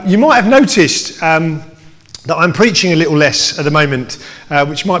You might have noticed that I'm preaching a little less at the moment,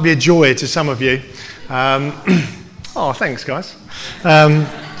 which might be a joy to some of you. Oh, thanks, guys.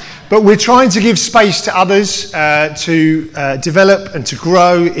 But we're trying to give space to others to develop and to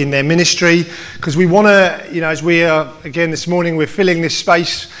grow in their ministry, because we want to, as we are, again, this morning, we're filling this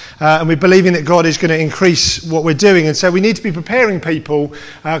space and we're believing that God is going to increase what we're doing. And so we need to be preparing people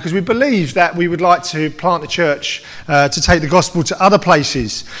because we believe that we would like to plant a church to take the gospel to other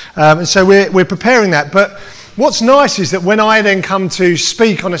places. And so we're preparing that. But what's nice is that when I then come to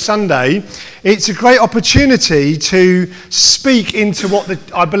speak on a Sunday, it's a great opportunity to speak into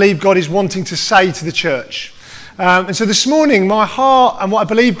what I believe God is wanting to say to the church. And so this morning, my heart and what I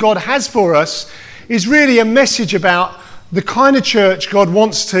believe God has for us is really a message about the kind of church God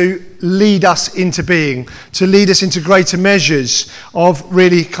wants to lead us into being, to lead us into greater measures of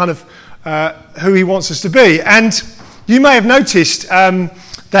really kind of who he wants us to be. And you may have noticed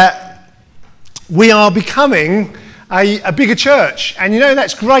that we are becoming a bigger church. And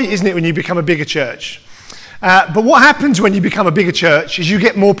that's great, isn't it, when you become a bigger church? But what happens when you become a bigger church is you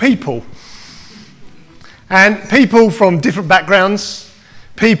get more people. And people from different backgrounds,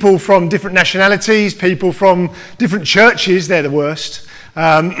 people from different nationalities, people from different churches, they're the worst,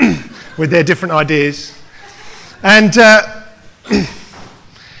 with their different ideas. And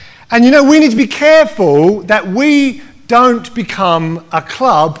we need to be careful that we don't become a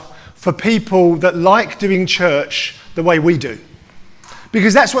club for people that like doing church the way we do.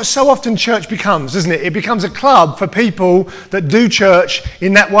 Because that's what so often church becomes, isn't it? It becomes a club for people that do church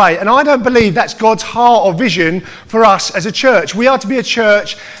in that way. And I don't believe that's God's heart or vision for us as a church. We are to be a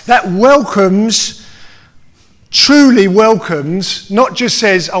church that welcomes, truly welcomes, not just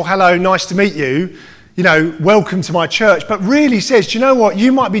says, oh, hello, nice to meet you, welcome to my church, but really says, do you know what?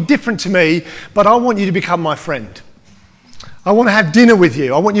 You might be different to me, but I want you to become my friend. I want to have dinner with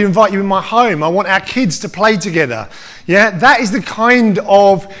you. I want you to invite you in my home. I want our kids to play together. Yeah, that is the kind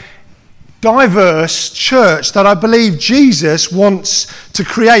of diverse church that I believe Jesus wants to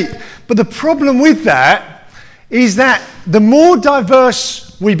create. But the problem with that is that the more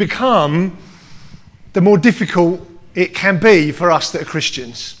diverse we become, the more difficult it can be for us that are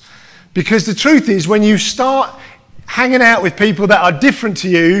Christians. Because the truth is, when you start hanging out with people that are different to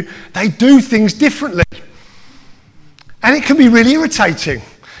you, they do things differently. And it can be really irritating.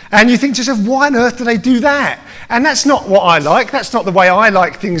 And you think to yourself, why on earth do they do that? And that's not what I like. That's not the way I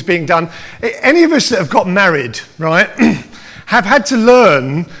like things being done. Any of us that have got married, right, have had to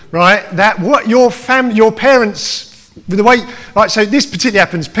learn, right, that what your parents, the way, right, so this particularly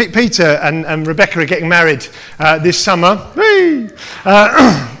happens. Peter and Rebecca are getting married this summer.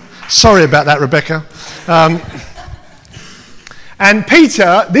 Sorry about that, Rebecca. And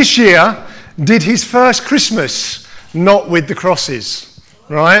Peter, this year, did his first Christmas not with the crosses,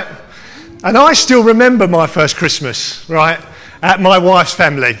 right? And I still remember my first Christmas, right, at my wife's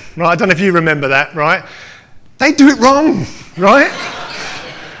family, right? I don't know if you remember that, right? They do it wrong, right?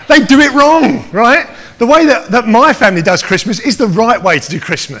 They do it wrong, right? The way that my family does Christmas is the right way to do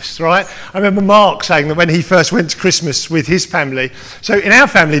Christmas, right? I remember Mark saying that when he first went to Christmas with his family. So in our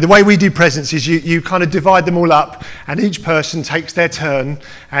family, the way we do presents is you kind of divide them all up and each person takes their turn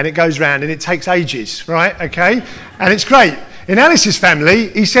and it goes round and it takes ages, right? Okay? And it's great. In Alice's family,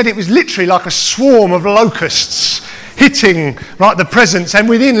 he said it was literally like a swarm of locusts hitting the presents, and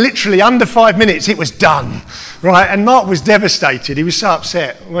within literally under 5 minutes it was done, right? And Mark was devastated. He was so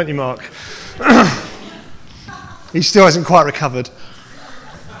upset, weren't you, Mark? He still hasn't quite recovered.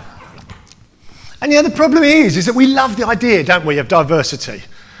 And the problem is that we love the idea, don't we, of diversity.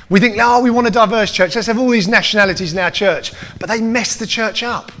 We think, we want a diverse church. Let's have all these nationalities in our church. But they mess the church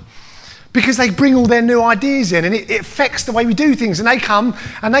up because they bring all their new ideas in and it affects the way we do things. And they come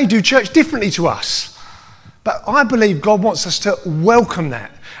and they do church differently to us. But I believe God wants us to welcome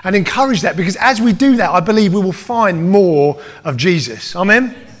that and encourage that, because as we do that, I believe we will find more of Jesus.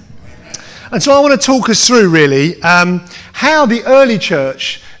 Amen? And so I want to talk us through, really, how the early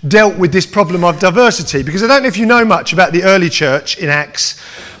church dealt with this problem of diversity. Because I don't know if you know much about the early church in Acts,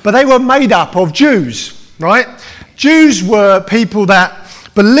 but they were made up of Jews, right? Jews were people that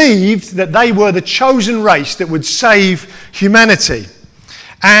believed that they were the chosen race that would save humanity.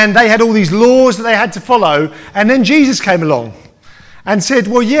 And they had all these laws that they had to follow. And then Jesus came along and said,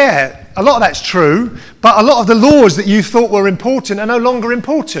 well, yeah, a lot of that's true, but a lot of the laws that you thought were important are no longer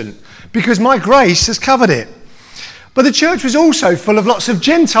important, because my grace has covered it. But the church was also full of lots of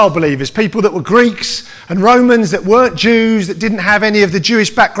Gentile believers, people that were Greeks and Romans that weren't Jews, that didn't have any of the Jewish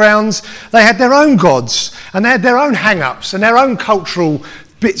backgrounds. They had their own gods and they had their own hang-ups and their own cultural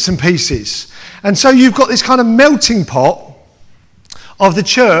bits and pieces. And so you've got this kind of melting pot of the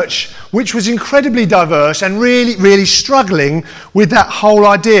church, which was incredibly diverse and really, really struggling with that whole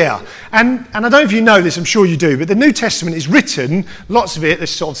idea. And I don't know if you know this, I'm sure you do, but the New Testament is written, lots of it,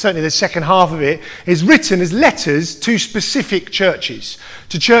 certainly the second half of it, is written as letters to specific churches,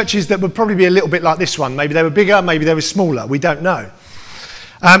 to churches that would probably be a little bit like this one. Maybe they were bigger, maybe they were smaller, we don't know.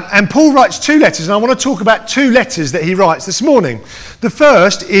 And Paul writes 2 letters, and I want to talk about 2 letters that he writes this morning. The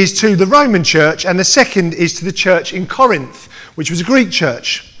first is to the Roman church, and the second is to the church in Corinth, which was a Greek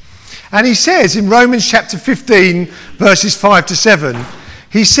church. And he says in Romans chapter 15, verses 5 to 7,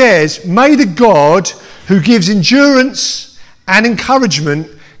 he says, "May the God who gives endurance and encouragement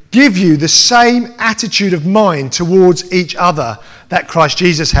give you the same attitude of mind towards each other that Christ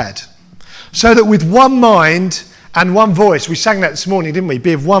Jesus had, so that with one mind and one voice," we sang that this morning, didn't we?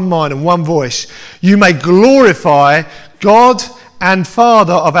 "Be of one mind and one voice, you may glorify God and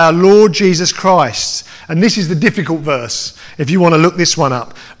Father of our Lord Jesus Christ." And this is the difficult verse, if you want to look this one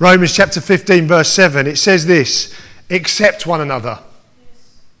up. Romans chapter 15, verse 7, it says this, "Accept one another."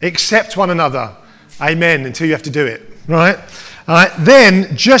 Accept one another. Amen, until you have to do it, right? All right? "Then,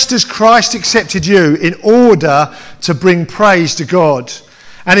 just as Christ accepted you in order to bring praise to God."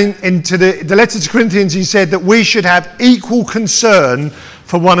 And into the letter to Corinthians, he said that we should have equal concern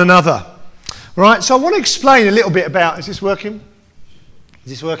for one another. Right, so I want to explain a little bit about, is this working?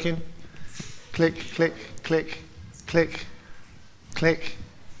 Is this working? Click, click, click, click, click.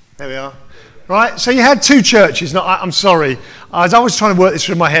 There we are. Right, so you had 2 churches. No, I'm sorry. As I was trying to work this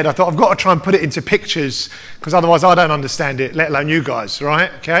through my head, I thought I've got to try and put it into pictures, because otherwise I don't understand it, let alone you guys, right?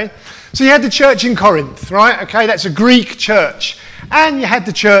 Okay. So you had the church in Corinth, right? Okay, that's a Greek church. And you had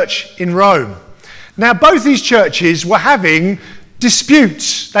the church in Rome. Now, both these churches were having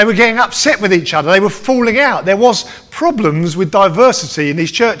disputes. They were getting upset with each other. They were falling out. There was problems with diversity in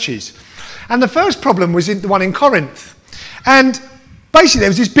these churches. And the first problem was the one in Corinth. And basically there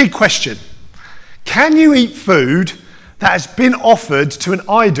was this big question. Can you eat food that has been offered to an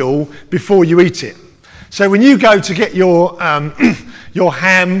idol before you eat it? So when you go to get your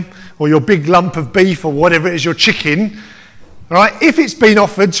ham or your big lump of beef or whatever it is, your chicken, right, if it's been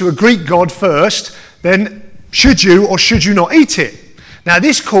offered to a Greek god first, then should you or should you not eat it? Now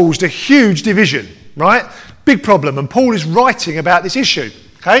this caused a huge division, right? Big problem, and Paul is writing about this issue,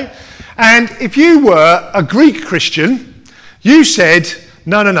 okay? And if you were a Greek Christian, you said,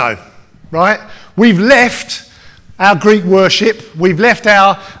 no, right? We've left our Greek worship, we've left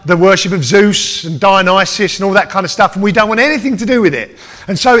the worship of Zeus and Dionysus and all that kind of stuff, and we don't want anything to do with it.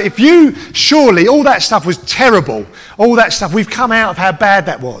 And so surely all that stuff was terrible, all that stuff, we've come out of how bad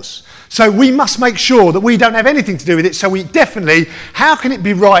that was. So we must make sure that we don't have anything to do with it, so how can it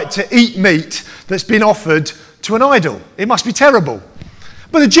be right to eat meat that's been offered to an idol? It must be terrible.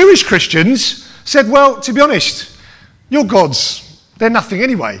 But the Jewish Christians said, well, to be honest, your gods, they're nothing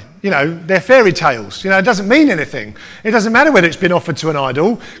anyway. They're fairy tales. It doesn't mean anything. It doesn't matter whether it's been offered to an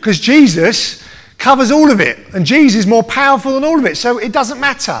idol, because Jesus covers all of it, and Jesus is more powerful than all of it, so it doesn't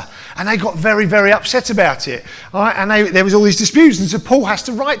matter. And they got very, very upset about it. All right? And there was all these disputes, and so Paul has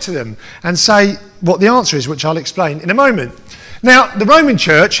to write to them and say what the answer is, which I'll explain in a moment. Now, the Roman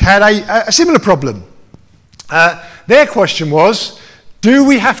church had a similar problem. Their question was, do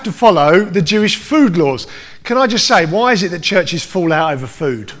we have to follow the Jewish food laws? Can I just say, why is it that churches fall out over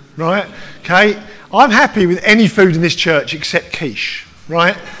food, right? Okay, I'm happy with any food in this church except quiche,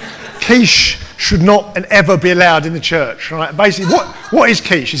 right? Quiche should not and ever be allowed in the church, right? Basically, what is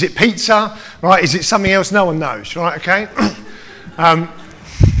quiche? Is it pizza, right? Is it something else? No one knows, right? Okay.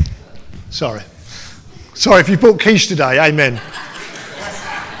 Sorry if you bought quiche today, amen.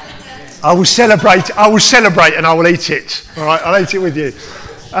 I will celebrate and I will eat it. All right, I'll eat it with you.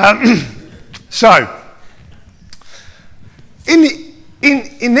 So, in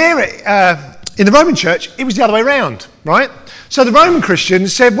the Roman church, it was the other way around, right? So the Roman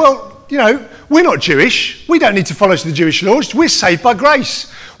Christians said, well, we're not Jewish. We don't need to follow the Jewish laws. We're saved by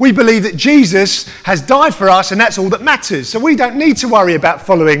grace. We believe that Jesus has died for us, and that's all that matters. So we don't need to worry about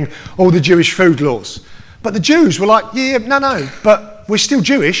following all the Jewish food laws. But the Jews were like, yeah, no, but we're still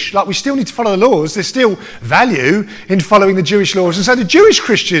Jewish, we still need to follow the laws. There's still value in following the Jewish laws. And so the Jewish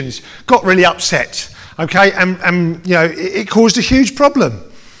Christians got really upset, okay? And it caused a huge problem.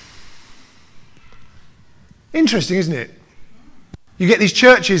 Interesting, isn't it? You get these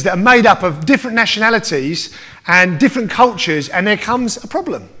churches that are made up of different nationalities and different cultures, and there comes a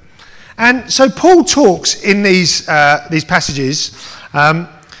problem. And so Paul talks in these passages,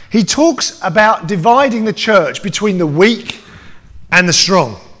 he talks about dividing the church between the weak and the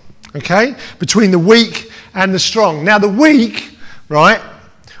strong, okay? Between the weak and the strong. Now, the weak, right,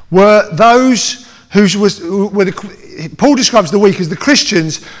 were those who Paul describes the weak as the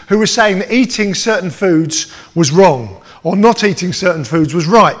Christians who were saying that eating certain foods was wrong or not eating certain foods was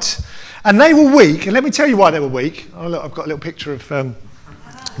right. And they were weak, and let me tell you why they were weak. Oh, look, I've got a little picture of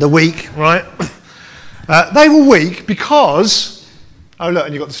the weak, right? They were weak because, oh look,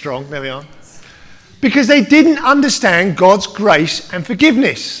 and you've got the strong, there we are. Because they didn't understand God's grace and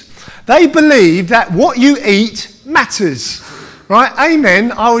forgiveness. They believed that what you eat matters, right?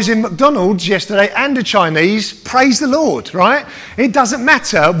 Amen. I was in McDonald's yesterday and a Chinese. Praise the Lord, right? It doesn't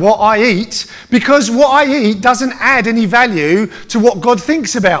matter what I eat because what I eat doesn't add any value to what God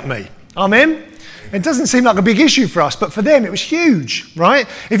thinks about me. Amen. It doesn't seem like a big issue for us, but for them it was huge, right?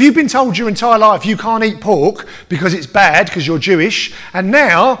 If you've been told your entire life you can't eat pork because it's bad because you're Jewish, and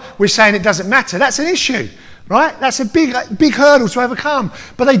now we're saying it doesn't matter, that's an issue, right? That's a big hurdle to overcome.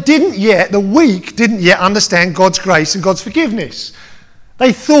 But the weak didn't yet understand God's grace and God's forgiveness.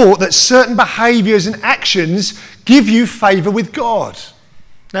 They thought that certain behaviours and actions give you favour with God.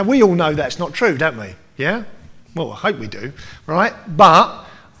 Now we all know that's not true, don't we? Yeah? Well, I hope we do, right? But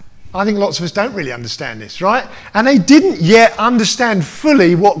I think lots of us don't really understand this, right? And they didn't yet understand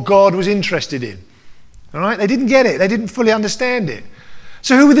fully what God was interested in. All right? They didn't get it. They didn't fully understand it.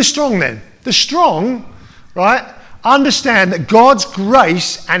 So who were the strong then? The strong, right, understand that God's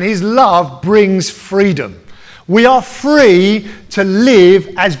grace and his love brings freedom. We are free to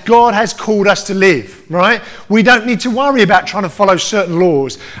live as God has called us to live, right? We don't need to worry about trying to follow certain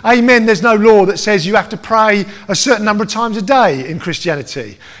laws. Amen. There's no law that says you have to pray a certain number of times a day in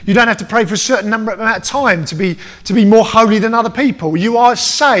Christianity. You don't have to pray for a certain amount of time to be more holy than other people. You are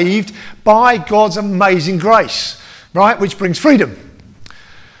saved by God's amazing grace, right? Which brings freedom.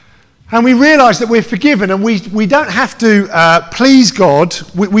 And we realise that we're forgiven and we don't have to please God.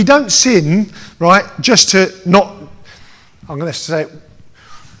 We don't sin, right, just to not... I'm going to say...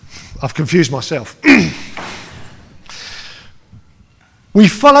 I've confused myself. We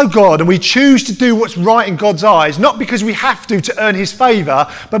follow God and we choose to do what's right in God's eyes, not because we have to earn his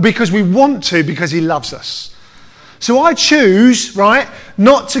favour, but because we want to, because he loves us. So I choose, right,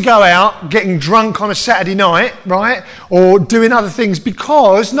 not to go out getting drunk on a Saturday night, right, or doing other things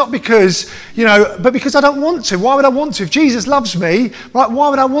not because, but because I don't want to. Why would I want to? If Jesus loves me, right, why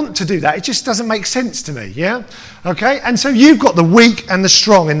would I want to do that? It just doesn't make sense to me, yeah? Okay, and so you've got the weak and the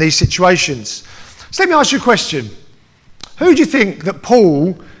strong in these situations. So let me ask you a question. Who do you think that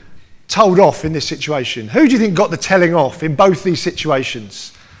Paul told off in this situation? Who do you think got the telling off in both these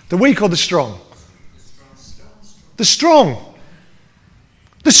situations? The weak or the strong? The strong.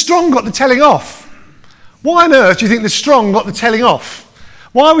 The strong got the telling off. Why on earth do you think the strong got the telling off?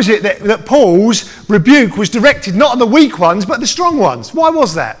 Why was it that Paul's rebuke was directed not on the weak ones, but the strong ones? Why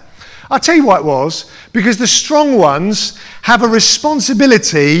was that? I'll tell you why it was. Because the strong ones have a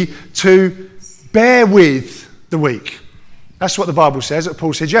responsibility to bear with the weak. That's what the Bible says, what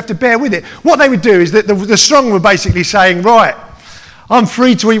Paul says. You have to bear with it. What they would do is that the strong were basically saying, right, I'm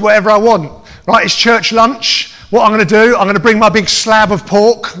free to eat whatever I want. Right, it's church lunch. What I'm going to do, I'm going to bring my big slab of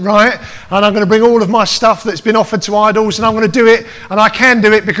pork, right? And I'm going to bring all of my stuff that's been offered to idols, and I'm going to do it, and I can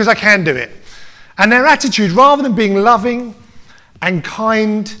do it because I can do it. And their attitude, rather than being loving and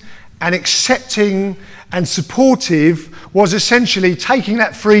kind and accepting and supportive, was essentially taking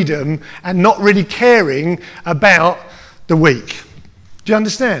that freedom and not really caring about the weak. Do you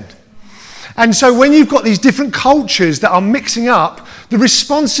understand? And so when you've got these different cultures that are mixing up, the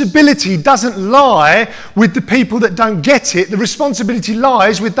responsibility doesn't lie with the people that don't get it. The responsibility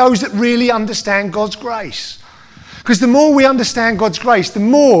lies with those that really understand God's grace. Because the more we understand God's grace, the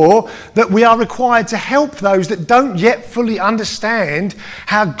more that we are required to help those that don't yet fully understand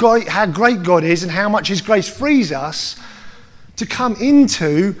how great God is and how much his grace frees us to come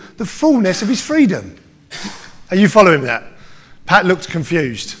into the fullness of his freedom. Are you following that? Pat looked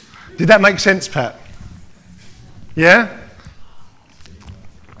confused. Did that make sense, Pat? Yeah?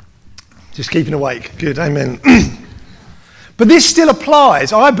 Just keeping awake. Good, amen. But this still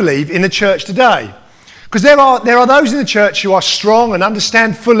applies, I believe, in the church today. Because there are those in the church who are strong and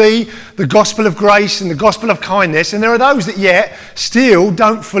understand fully the gospel of grace and the gospel of kindness, and there are those that yet still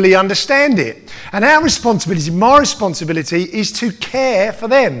don't fully understand it. And our responsibility, my responsibility, is to care for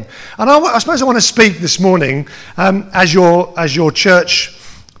them. And I suppose I want to speak this morning as your church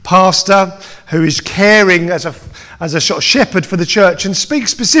pastor who is caring as a sort of shepherd for the church, and speak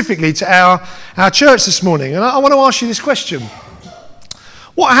specifically to our church this morning. And I want to ask you this question.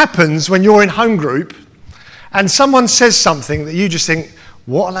 What happens when you're in home group and someone says something that you just think,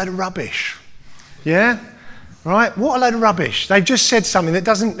 what a load of rubbish? Yeah? Right? What a load of rubbish. They've just said something that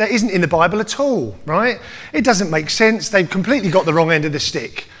isn't in the Bible at all, right? It doesn't make sense. They've completely got the wrong end of the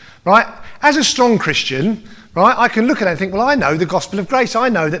stick, right? as a strong Christian, right, I can look at it and think, well, I know the gospel of grace. I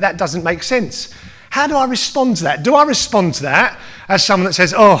know that doesn't make sense. How do I respond to that? Do I respond to that as someone that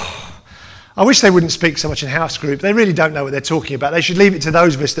says, oh, I wish they wouldn't speak so much in house group. They really don't know what they're talking about. They should leave it to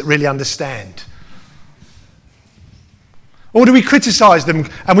those of us that really understand. Or do we criticise them?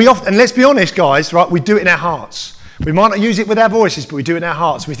 And let's be honest, guys, right? We do it in our hearts. We might not use it with our voices, but we do it in our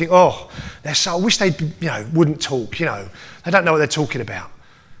hearts. We think, oh, I wish they, wouldn't talk. They don't know what they're talking about.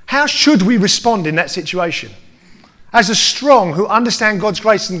 How should we respond in that situation? As a strong who understand God's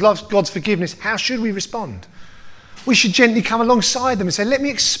grace and God's forgiveness, how should we respond? We should gently come alongside them and say, let me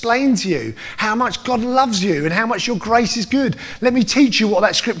explain to you how much God loves you and how much your grace is good. Let me teach you what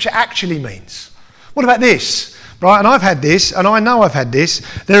that scripture actually means. What about this? Right, and I've had this, and I know I've had this.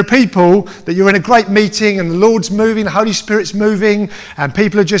 There are people that you're in a great meeting and the Lord's moving, the Holy Spirit's moving, and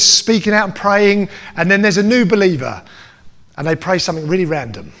people are just speaking out and praying, and then there's a new believer, and they pray something really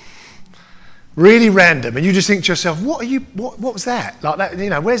random. Really random, and you just think to yourself, what was that? Like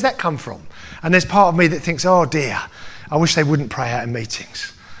that, where's that come from? And there's part of me that thinks, oh dear, I wish they wouldn't pray out in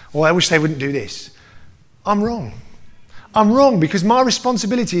meetings, or I wish they wouldn't do this. I'm wrong. I'm wrong because my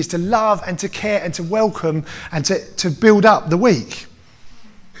responsibility is to love and to care and to welcome and to build up the weak.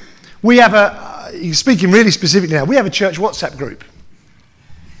 We have speaking really specifically now, we have a church WhatsApp group.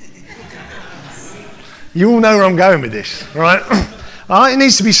 You all know where I'm going with this, right? It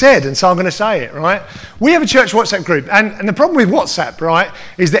needs to be said, and so I'm going to say it, right? We have a church WhatsApp group, and the problem with WhatsApp, right,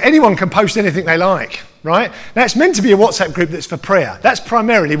 is that anyone can post anything they like, right? Now, it's meant to be a WhatsApp group that's for prayer. That's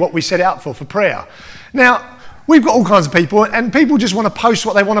primarily what we set it up for prayer. Now, we've got all kinds of people, and people just want to post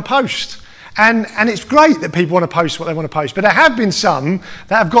what they want to post. And it's great that people want to post what they want to post, but there have been some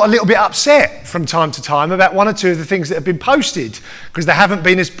that have got a little bit upset from time to time about one or two of the things that have been posted because they haven't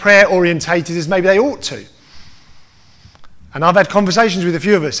been as prayer-orientated as maybe they ought to. And I've had conversations with a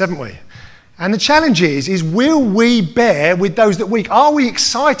few of us, haven't we? And the challenge is will we bear with those that are weak? Are we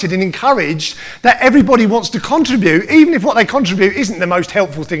excited and encouraged that everybody wants to contribute, even if what they contribute isn't the most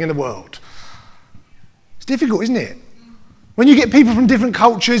helpful thing in the world? It's difficult, isn't it? When you get people from different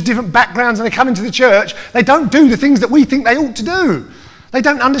cultures, different backgrounds, and they come into the church, they don't do the things that we think they ought to do. They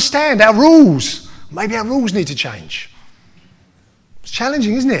don't understand our rules. Maybe our rules need to change. It's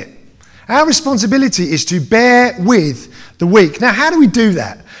challenging, isn't it? Our responsibility is to bear with the weak. Now, how do we do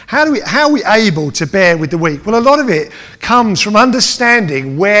that? How are we able to bear with the weak? Well, a lot of it comes from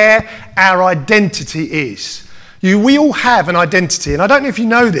understanding where our identity is. We all have an identity, and I don't know if you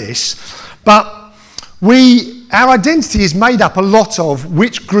know this, but our identity is made up a lot of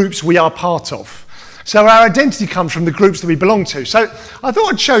which groups we are part of. So our identity comes from the groups that we belong to. So I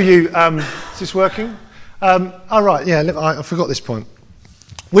thought I'd show you, is this working? Right, yeah, I forgot this point.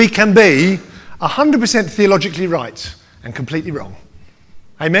 We can be 100% theologically right and completely wrong.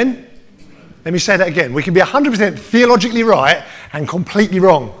 Amen? Let me say that again. We can be 100% theologically right and completely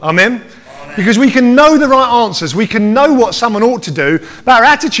wrong. Amen? Because we can know the right answers, we can know what someone ought to do, but our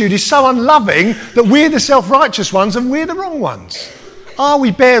attitude is so unloving that we're the self-righteous ones and we're the wrong ones. Are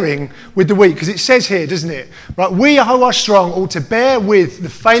we bearing with the weak? Because it says here, doesn't it? Right, we who are strong ought to bear with the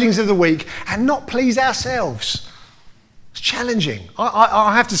failings of the weak and not please ourselves. It's challenging.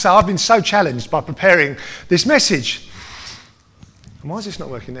 I have to say, I've been so challenged by preparing this message. And why is this not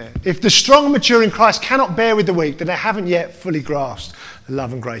working there? If the strong and mature in Christ cannot bear with the weak, then they haven't yet fully grasped the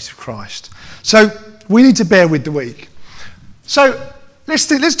love and grace of Christ. So we need to bear with the weak. So let's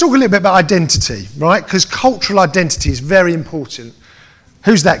talk a little bit about identity, right? Because cultural identity is very important.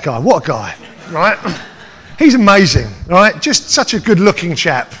 Who's that guy? What a guy, right? He's amazing, right? Just such a good-looking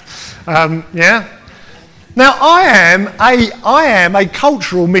chap, yeah? Now, I am a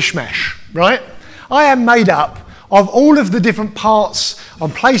cultural mishmash, right? I am made up of all of the different parts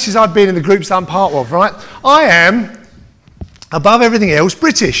and places I've been in, the groups that I'm part of, right? I am, above everything else,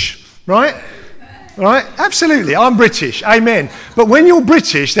 British, right? Right? Absolutely, I'm British, amen. But when you're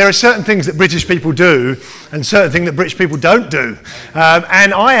British, there are certain things that British people do and certain things that British people don't do.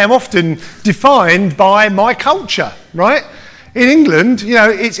 And I am often defined by my culture, right? In England,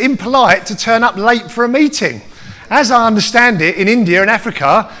 it's impolite to turn up late for a meeting. As I understand it, in India and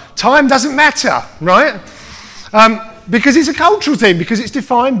Africa, time doesn't matter, right? Because it's a cultural thing, because it's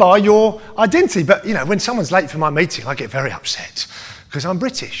defined by your identity. But, when someone's late for my meeting, I get very upset because I'm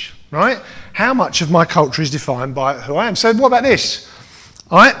British, right? How much of my culture is defined by who I am? So what about this?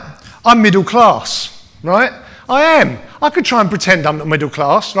 All right? I'm middle class, right? I am. I could try and pretend I'm not middle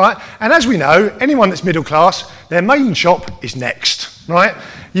class, right? And as we know, anyone that's middle class, their main shop is Next, right?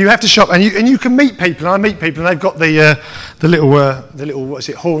 You have to shop, and you can meet people. And I meet people, and they've got the little what's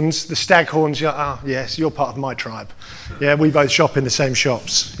it, horns, the stag horns. Yes, you're part of my tribe. Yeah, we both shop in the same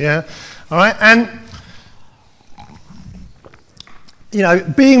shops. Yeah, All right, and you know,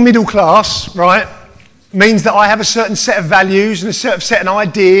 being middle class, right, means that I have a certain set of values and a certain set of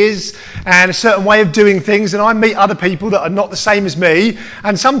ideas and a certain way of doing things, and I meet other people that are not the same as me,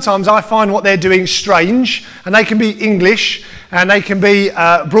 and sometimes I find what they're doing strange, and they can be English and they can be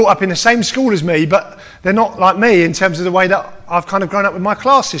brought up in the same school as me, but they're not like me in terms of the way that I've kind of grown up with my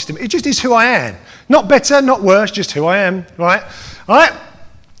class system. It just is who I am. Not better, not worse, just who I am, right? All right.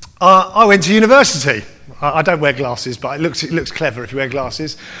 I went to university. I don't wear glasses, but it looks clever if you wear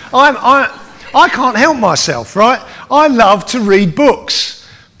glasses. I can't help myself, right? I love to read books.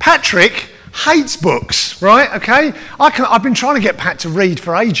 Patrick hates books, right? Okay? I've been trying to get Pat to read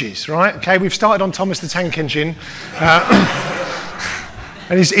for ages, right? Okay, we've started on Thomas the Tank Engine.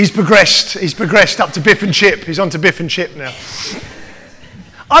 And he's progressed up to Biff and Chip. He's on to Biff and Chip now.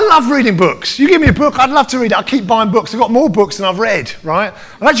 I love reading books. You give me a book, I'd love to read it. I keep buying books. I've got more books than I've read, right?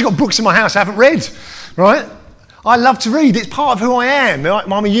 I've actually got books in my house I haven't read, right? I love to read. It's part of who I am.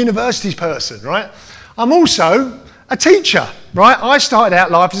 I'm a universities person, right? I'm also a teacher, right? I started out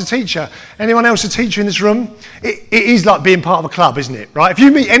life as a teacher. Anyone else a teacher in this room? It is like being part of a club, isn't it, right? If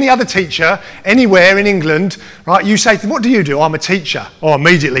you meet any other teacher anywhere in England, right, you say to them, what do you do? I'm a teacher. Oh,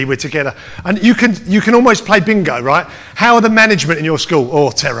 immediately we're together. And you can almost play bingo, right? How are the management in your school?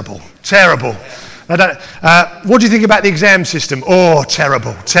 Oh, terrible, terrible. What do you think about the exam system? Oh,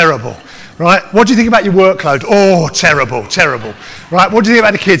 terrible, terrible. Right? What do you think about your workload? Oh, terrible, terrible. Right? What do you think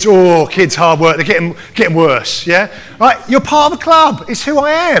about the kids? Oh, kids, hard work. They're getting worse. Yeah? Right? You're part of a club. It's who I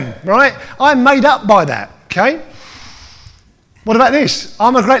am. Right? I'm made up by that. Okay? What about this?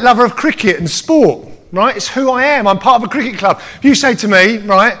 I'm a great lover of cricket and sport. Right? It's who I am. I'm part of a cricket club. If you say to me,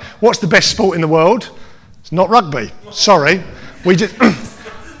 right, what's the best sport in the world? It's not rugby. Sorry. We just...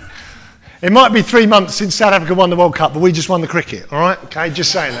 It might be 3 months since South Africa won the World Cup, but we just won the cricket. All right? Okay?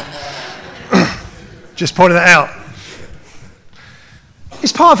 Just saying that. Just pointing that out.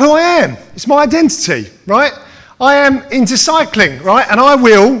 It's part of who I am. It's my identity, right? I am into cycling, right? And I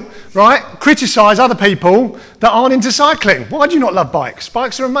will, right, criticise other people that aren't into cycling. Why do you not love bikes?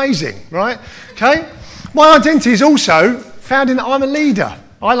 Bikes are amazing, right? Okay? My identity is also found in that I'm a leader.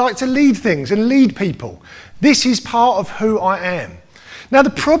 I like to lead things and lead people. This is part of who I am. Now, the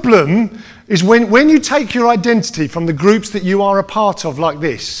problem is when you take your identity from the groups that you are a part of like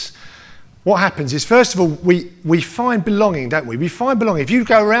this, what happens is, first of all, we find belonging, don't we? We find belonging. If you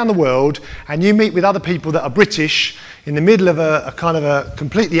go around the world and you meet with other people that are British in the middle of a kind of a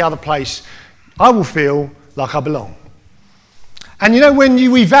completely other place, I will feel like I belong. And you know, when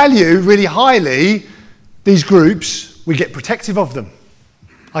we value really highly these groups, we get protective of them.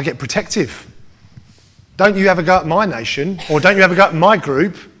 I get protective. Don't you ever go at my nation, or don't you ever go at my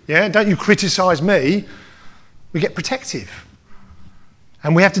group, yeah? Don't you criticise me. We get protective.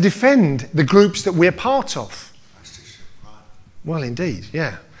 And we have to defend the groups that we're part of. Well, indeed,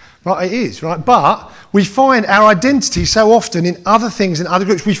 yeah. Right, it is, right? But we find our identity so often in other things and other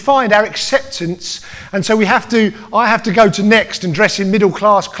groups. We find our acceptance, and so I have to go to Next and dress in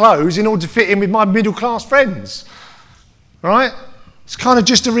middle-class clothes in order to fit in with my middle-class friends. Right? It's kind of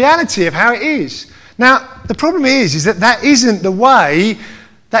just a reality of how it is. Now, the problem is that isn't the way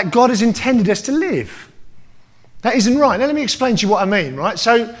that God has intended us to live. That isn't right. Now let me explain to you what I mean, right?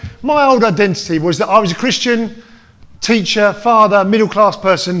 So my old identity was that I was a Christian, teacher, father, middle-class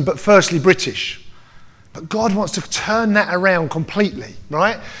person, but firstly British. But God wants to turn that around completely,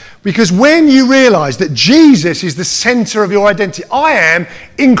 right? Because when you realise that Jesus is the centre of your identity, I am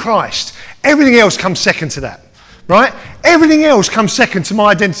in Christ. Everything else comes second to that, right? Everything else comes second to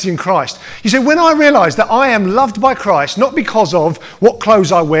my identity in Christ. You see, when I realise that I am loved by Christ, not because of what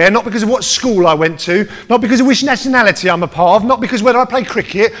clothes I wear, not because of what school I went to, not because of which nationality I'm a part of, not because whether I play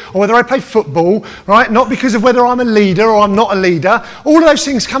cricket or whether I play football, right? Not because of whether I'm a leader or I'm not a leader. All of those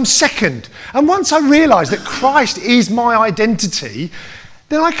things come second. And once I realise that Christ is my identity,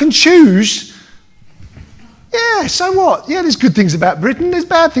 then I can choose. Yeah, so what? Yeah, there's good things about Britain. There's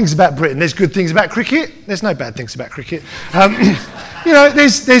bad things about Britain. There's good things about cricket. There's no bad things about cricket.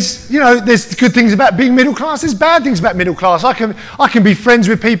 There's good things about being middle class. There's bad things about middle class. I can be friends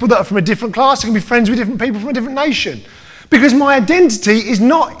with people that are from a different class. I can be friends with different people from a different nation. Because my identity is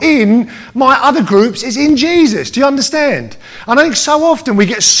not in my other groups, it's in Jesus. Do you understand? And I think so often we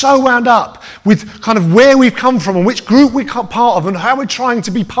get so wound up with kind of where we've come from and which group we're part of and how we're trying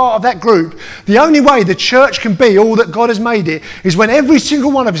to be part of that group. The only way the church can be all that God has made it is when every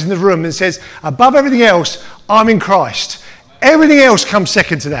single one of us in the room and says, above everything else, I'm in Christ. Everything else comes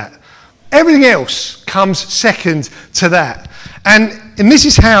second to that. Everything else comes second to that. And this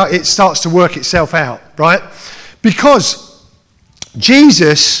is how it starts to work itself out, right? Because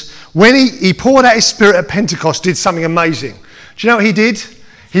Jesus when he poured out his Spirit at Pentecost, did something amazing. Do you know what he did?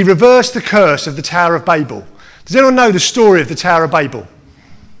 He reversed the curse of the Tower of Babel. Does anyone know the story of the Tower of Babel?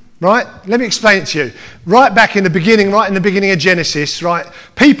 Right? Let me explain it to you. Right in the beginning of Genesis, right,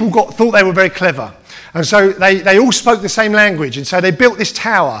 people thought they were very clever. And so they all spoke the same language. And so they built this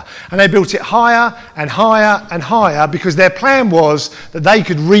tower. And they built it higher and higher and higher because their plan was that they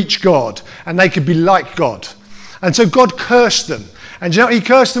could reach God and they could be like God. And so God cursed them. And do you know what he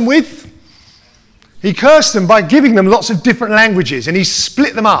cursed them with? He cursed them by giving them lots of different languages. And he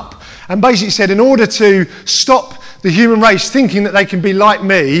split them up. And basically said, in order to stop the human race thinking that they can be like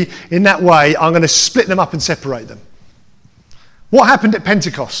me in that way, I'm going to split them up and separate them. What happened at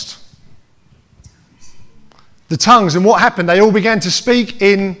Pentecost? The tongues. And what happened? They all began to speak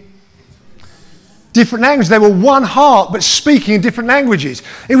in different languages. They were one heart, but speaking in different languages.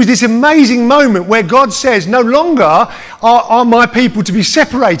 It was this amazing moment where God says, no longer are my people to be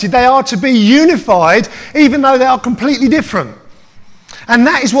separated. They are to be unified, even though they are completely different. And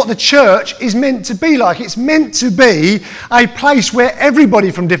that is what the church is meant to be like. It's meant to be a place where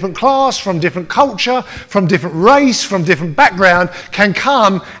everybody from different class, from different culture, from different race, from different background can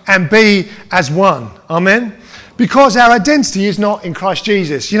come and be as one. Amen? Because our identity is not in Christ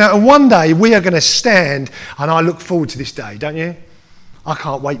Jesus. You know, and one day we are going to stand, and I look forward to this day, don't you? I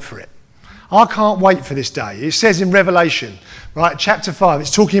can't wait for it. I can't wait for this day. It says in Revelation, right, chapter 5,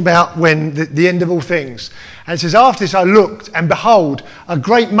 it's talking about when the end of all things. And it says, after this I looked, and behold, a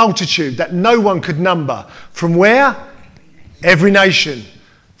great multitude that no one could number. From where? Every nation.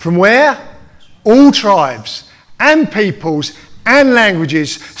 From where? All tribes and peoples and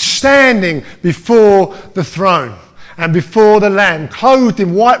languages standing before the throne and before the Lamb, clothed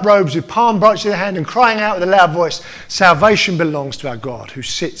in white robes with palm branches in their hand and crying out with a loud voice, salvation belongs to our God who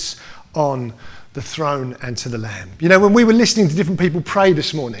sits on the throne and to the Lamb. You know, when we were listening to different people pray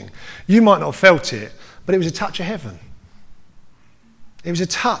this morning, you might not have felt it, but it was a touch of heaven. It was a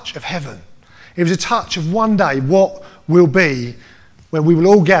touch of heaven. It was a touch of one day what will be when we will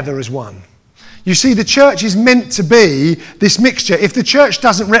all gather as one. You see, the church is meant to be this mixture. If the church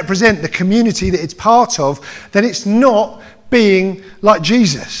doesn't represent the community that it's part of, then it's not being like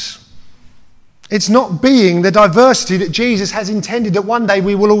Jesus. It's not being the diversity that Jesus has intended that one day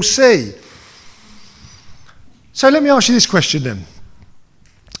we will all see. So let me ask you this question then.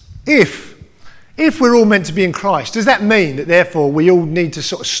 If we're all meant to be in Christ, does that mean that therefore we all need to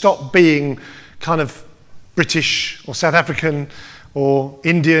sort of stop being kind of British or South African or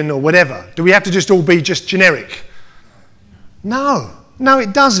Indian or whatever? Do we have to just all be just generic? No,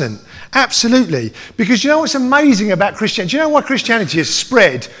 it doesn't. Absolutely. Because you know what's amazing about Christianity? Do you know why Christianity has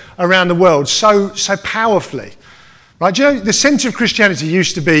spread around the world so powerfully? Right? Do you know the centre of Christianity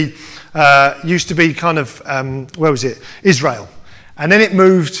used to be kind of where was it? Israel, and then it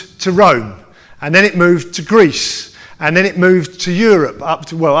moved to Rome, and then it moved to Greece, and then it moved to Europe, up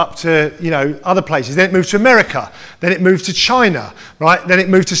to you know other places. Then it moved to America. Then it moved to China, right? Then it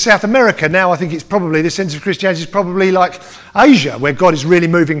moved to South America. Now I think it's probably the centre of Christianity is probably like Asia, where God is really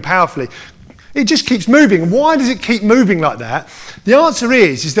moving powerfully. It just keeps moving. Why does it keep moving like that? The answer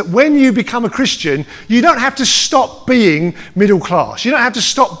is that when you become a Christian, you don't have to stop being middle class. You don't have to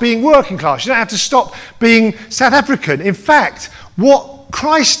stop being working class. You don't have to stop being South African. In fact, what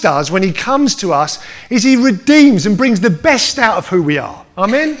Christ does when he comes to us is he redeems and brings the best out of who we are.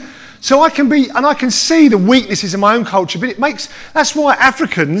 Amen? So I can see the weaknesses in my own culture, but that's why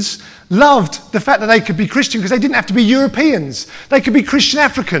Africans loved the fact that they could be Christian, because they didn't have to be Europeans. They could be Christian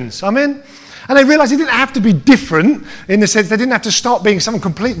Africans. Amen? And they realised they didn't have to be different in the sense they didn't have to start being someone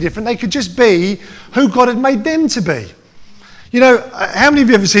completely different. They could just be who God had made them to be. You know, how many of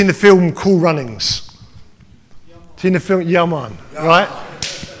you have ever seen the film Cool Runnings? Seen the film? Yeah, man, right?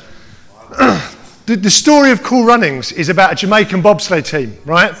 The story of Cool Runnings is about a Jamaican bobsleigh team,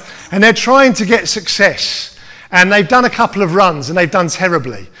 right? And they're trying to get success. And they've done a couple of runs and they've done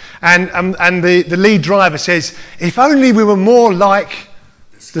terribly. And the lead driver says, if only we were more like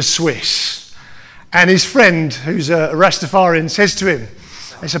the Swiss. And his friend, who's a Rastafarian, says to him,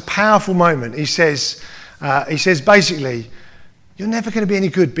 it's a powerful moment. He says basically, you're never going to be any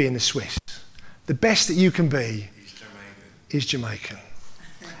good being the Swiss. The best that you can be is Jamaican.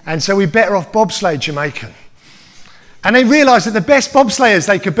 And so we're better off bobsleigh Jamaican. And they realised that the best bobsleighers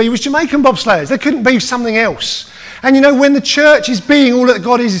they could be was Jamaican bobsleighers. They couldn't be something else. And you know, when the church is being all that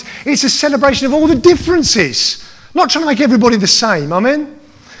God is, it's a celebration of all the differences. Not trying to make everybody the same. Amen?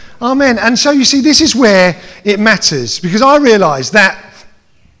 Amen. And so you see, this is where it matters. Because I realise that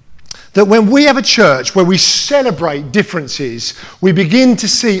that when we have a church where we celebrate differences, we begin to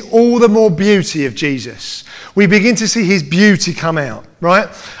see all the more beauty of Jesus. We begin to see his beauty come out, right?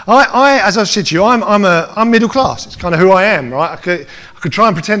 I as I said to you, I'm middle class. It's kind of who I am, right? I could try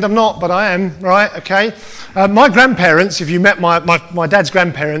and pretend I'm not, but I am, right? Okay. My grandparents, if you met my dad's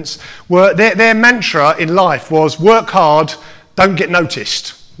grandparents, were their mantra in life was work hard, don't get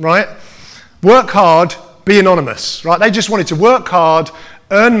noticed, right? Work hard, be anonymous, right? They just wanted to work hard,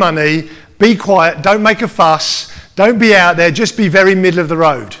 earn money, be quiet, don't make a fuss, don't be out there, just be very middle of the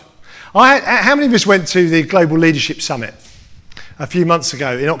road. How many of us went to the Global Leadership Summit a few months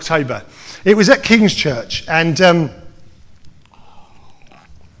ago in October? It was at King's Church, and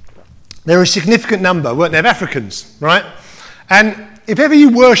there were a significant number, weren't there, of Africans, right? And if ever you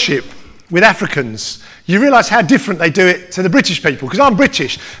worship with Africans, you realise how different they do it to the British people, because I'm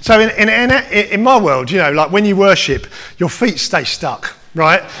British. So in my world, you know, like when you worship, your feet stay stuck,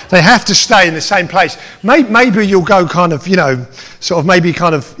 right? They have to stay in the same place. Maybe you'll go kind of, you know, sort of maybe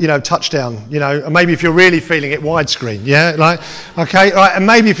kind of, you know, touchdown, you know, and maybe if you're really feeling it, widescreen, yeah? Like, okay, right, and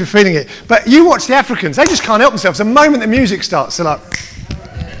maybe if you're feeling it. But you watch the Africans, they just can't help themselves. The moment the music starts, they're like,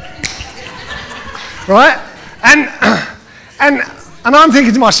 right? And I'm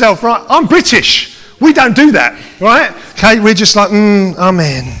thinking to myself, right, I'm British. We don't do that, right? Okay, we're just like,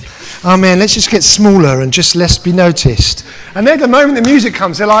 amen. Amen. Let's just get smaller and just let's be noticed. And then the moment the music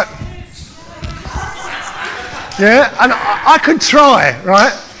comes, they're like, yeah, and I could try,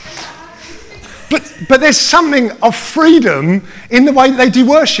 right? But there's something of freedom in the way that they do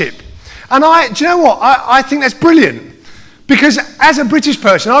worship. And do you know what? I think that's brilliant. Because as a British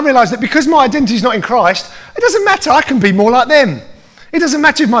person, I realise that because my identity is not in Christ, it doesn't matter. I can be more like them. It doesn't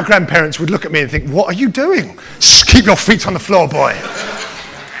matter if my grandparents would look at me and think, what are you doing? Just keep your feet on the floor, boy.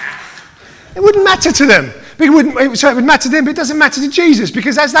 It wouldn't matter to them. It would matter to them, but it doesn't matter to Jesus,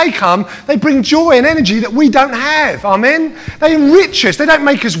 because as they come, they bring joy and energy that we don't have. Amen? They enrich us. They don't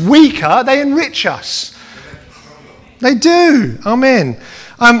make us weaker. They enrich us. They do. Amen.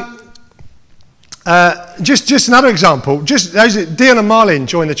 Just another example. Dion and Marlene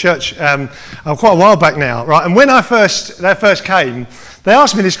joined the church quite a while back now, right? And when they first came, they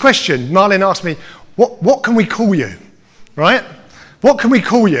asked me this question. Marlene asked me, "What can we call you?" Right? What can we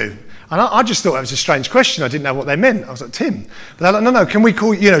call you? And I just thought that was a strange question. I didn't know what they meant. I was like, Tim. But they're like, no, can we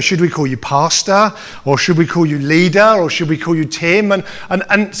call you, should we call you pastor? Or should we call you leader? Or should we call you Tim?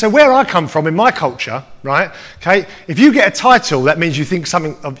 And so where I come from in my culture, right, okay, if you get a title, that means you think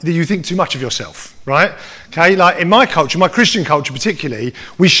too much of yourself, right? Okay, like in my culture, my Christian culture particularly,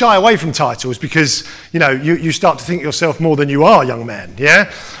 we shy away from titles because, you start to think yourself more than you are, young man, yeah?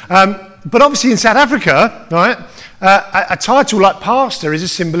 But obviously in South Africa, right, a title like pastor is a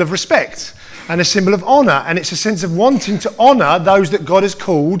symbol of respect and a symbol of honour, and it's a sense of wanting to honour those that God has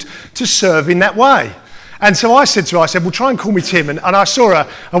called to serve in that way. And so I said to her, well, try and call me Tim. And I saw her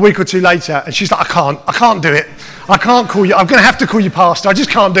a week or two later, and she's like, I can't do it. I can't call you. I'm going to have to call you pastor. I just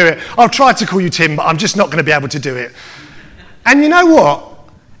can't do it. I'll try to call you Tim, but I'm just not going to be able to do it. And you know what?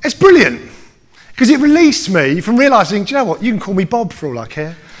 It's brilliant, because it released me from realising, do you know what? You can call me Bob for all I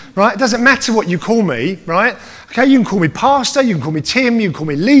care. Right? It doesn't matter what you call me, right? Okay, you can call me pastor, you can call me Tim, you can call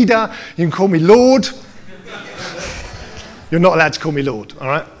me leader, you can call me Lord. You're not allowed to call me Lord, all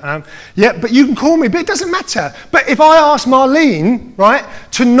right? But you can call me, but it doesn't matter. But if I ask Marlene, right,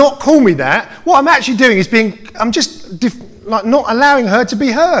 to not call me that, what I'm actually doing is not allowing her to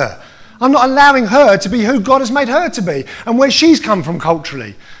be her. I'm not allowing her to be who God has made her to be and where she's come from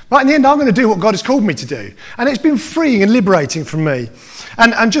culturally. Right, in the end, I'm going to do what God has called me to do. And it's been freeing and liberating from me.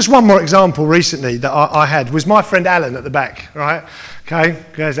 And just one more example recently that I had was my friend Alan at the back, right? Okay,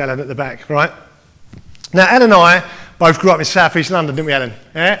 there's Alan at the back, right? Now, Alan and I both grew up in South East London, didn't we, Alan?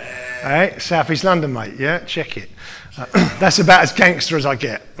 Yeah? All right, South East London, mate, yeah? Check it. That's about as gangster as I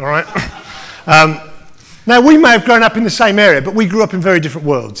get, all right? Now, we may have grown up in the same area, but we grew up in very different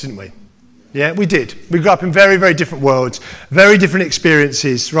worlds, didn't we? Yeah, we did. We grew up in very, very different worlds, very different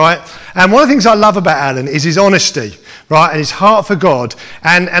experiences, right? And one of the things I love about Alan is his honesty, right, and his heart for God.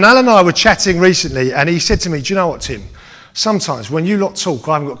 And Alan and I were chatting recently, and he said to me, do you know what, Tim? Sometimes when you lot talk,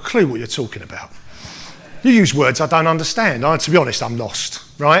 I haven't got a clue what you're talking about. You use words I don't understand. To be honest, I'm lost,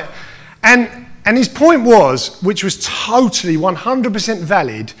 right? And his point was, which was totally 100%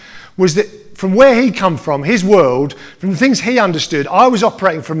 valid, was that from where he'd come from, his world, from the things he understood, I was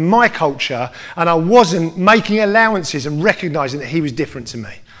operating from my culture, and I wasn't making allowances and recognising that he was different to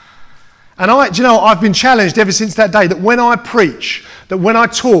me. And I've been challenged ever since that day that when I preach, that when I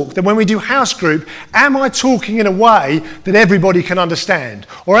talk, that when we do house group, am I talking in a way that everybody can understand?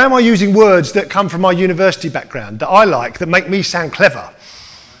 Or am I using words that come from my university background that I like, that make me sound clever?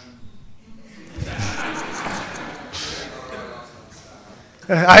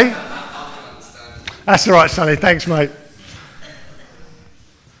 Hey? That's all right, Sonny. Thanks, mate.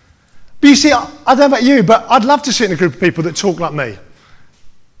 But you see, I don't know about you, but I'd love to sit in a group of people that talk like me.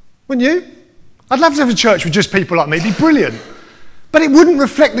 Wouldn't you? I'd love to have a church with just people like me. It'd be brilliant. But it wouldn't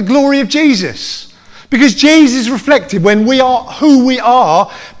reflect the glory of Jesus. Because Jesus is reflected when we are who we are,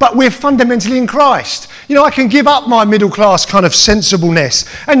 but we're fundamentally in Christ. You know, I can give up my middle class kind of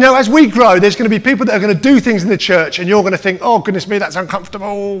sensibleness. And you know, as we grow, there's going to be people that are going to do things in the church and you're going to think, oh, goodness me, that's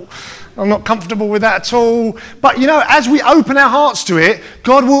uncomfortable. I'm not comfortable with that at all. But you know, as we open our hearts to it,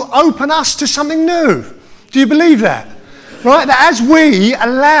 God will open us to something new. Do you believe that? Right? That as we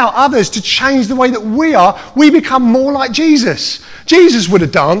allow others to change the way that we are, we become more like Jesus. Jesus would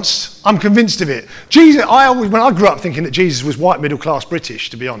have danced. I'm convinced of it. When I grew up thinking that Jesus was white, middle class British,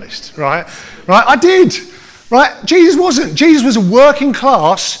 to be honest, right? I did, right? Jesus wasn't. Jesus was a working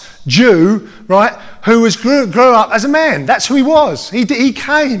class Jew, right, who grew up as a man. That's who he was. He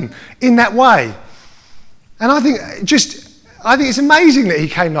came in that way. And I think it's amazing that he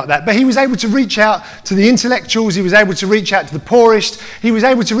came like that, but he was able to reach out to the intellectuals, he was able to reach out to the poorest, he was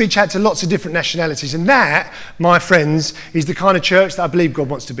able to reach out to lots of different nationalities. And that, my friends, is the kind of church that I believe God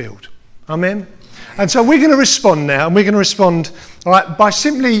wants to build. Amen? And so we're going to respond now, and we're going to respond, all right, by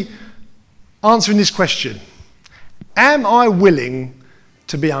simply answering this question. Am I willing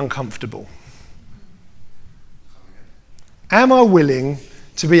to be uncomfortable? Am I willing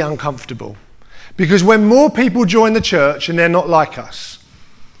to be uncomfortable? Because when more people join the church and they're not like us,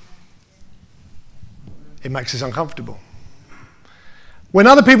 it makes us uncomfortable. When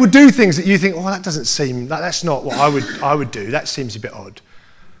other people do things that you think, oh, that doesn't seem, that's not what I would do, that seems a bit odd,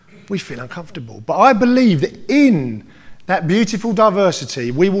 we feel uncomfortable. But I believe that in that beautiful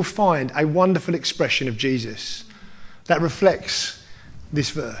diversity, we will find a wonderful expression of Jesus that reflects this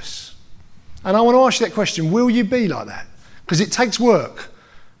verse. And I want to ask you that question, will you be like that? Because it takes work.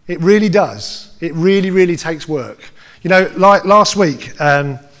 It really does. It really, really takes work. You know, like last week,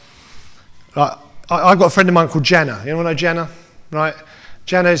 I've got a friend of mine called Jana. Anyone know Jana? Right?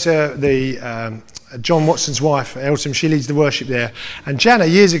 Jana's John Watson's wife at Eltham. She leads the worship there. And Jana,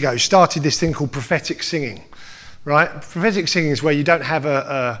 years ago, started this thing called prophetic singing. Right? Prophetic singing is where you don't have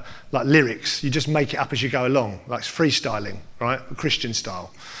like lyrics. You just make it up as you go along. Like it's freestyling, right? Christian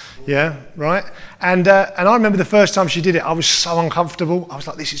style. Yeah, right? And I remember the first time she did it, I was so uncomfortable. I was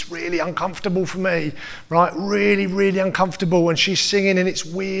like, this is really uncomfortable for me, right? Really, really uncomfortable. And she's singing and it's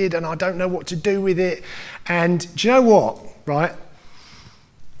weird and I don't know what to do with it. And do you know what, right?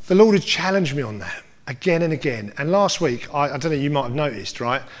 The Lord has challenged me on that again and again. And last week, I don't know, you might have noticed,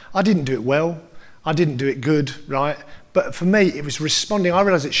 right? I didn't do it well. I didn't do it good, right? But for me, it was responding. I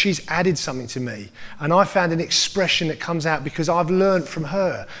realised that she's added something to me. And I found an expression that comes out because I've learned from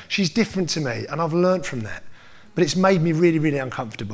her. She's different to me, and I've learned from that. But it's made me really, really uncomfortable.